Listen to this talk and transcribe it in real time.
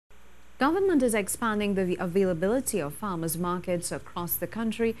Government is expanding the availability of farmers markets across the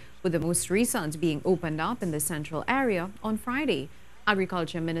country, with the most recent being opened up in the central area on Friday.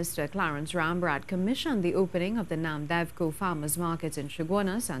 Agriculture Minister Clarence Rambharat commissioned the opening of the NAMDEVCO farmers market in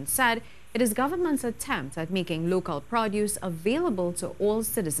Chaguanas and said it is government's attempt at making local produce available to all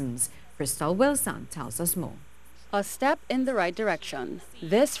citizens. Khrystal Wilson tells us more. A step in the right direction.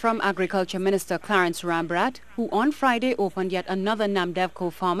 This from Agriculture Minister Clarence Rambharat, who on Friday opened yet another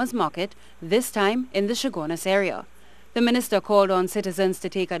NAMDEVCO farmers market, this time in the Chaguanas area. The minister called on citizens to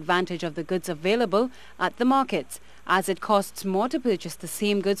take advantage of the goods available at the markets, as it costs more to purchase the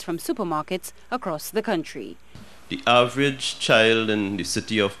same goods from supermarkets across the country. The average child in the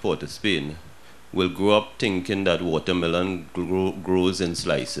city of Port of Spain will grow up thinking that watermelon grows in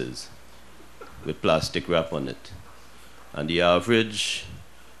slices with plastic wrap on it. And the average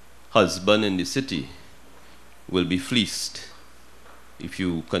husband in the city will be fleeced if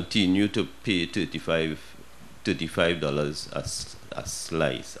you continue to pay $35 a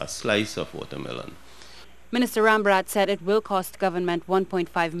slice of watermelon. Minister Rambharat said it will cost government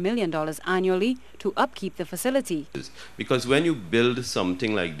 $1.5 million annually to upkeep the facility. Because when you build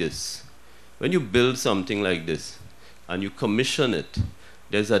something like this, and you commission it,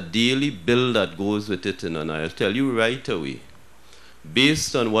 there's a daily bill that goes with it, and I'll tell you right away,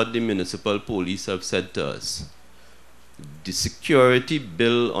 based on what the municipal police have said to us, the security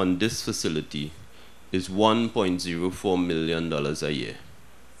bill on this facility is $1.04 million a year.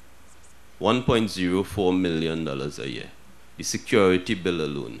 $1.04 million a year, the security bill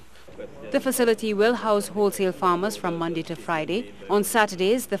alone. The facility will house wholesale farmers from Monday to Friday. On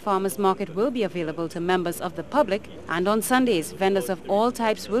Saturdays, the farmers market will be available to members of the public, and on Sundays, vendors of all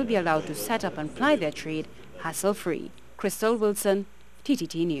types will be allowed to set up and ply their trade hassle-free. Khrystal Wilson,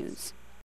 TTT News.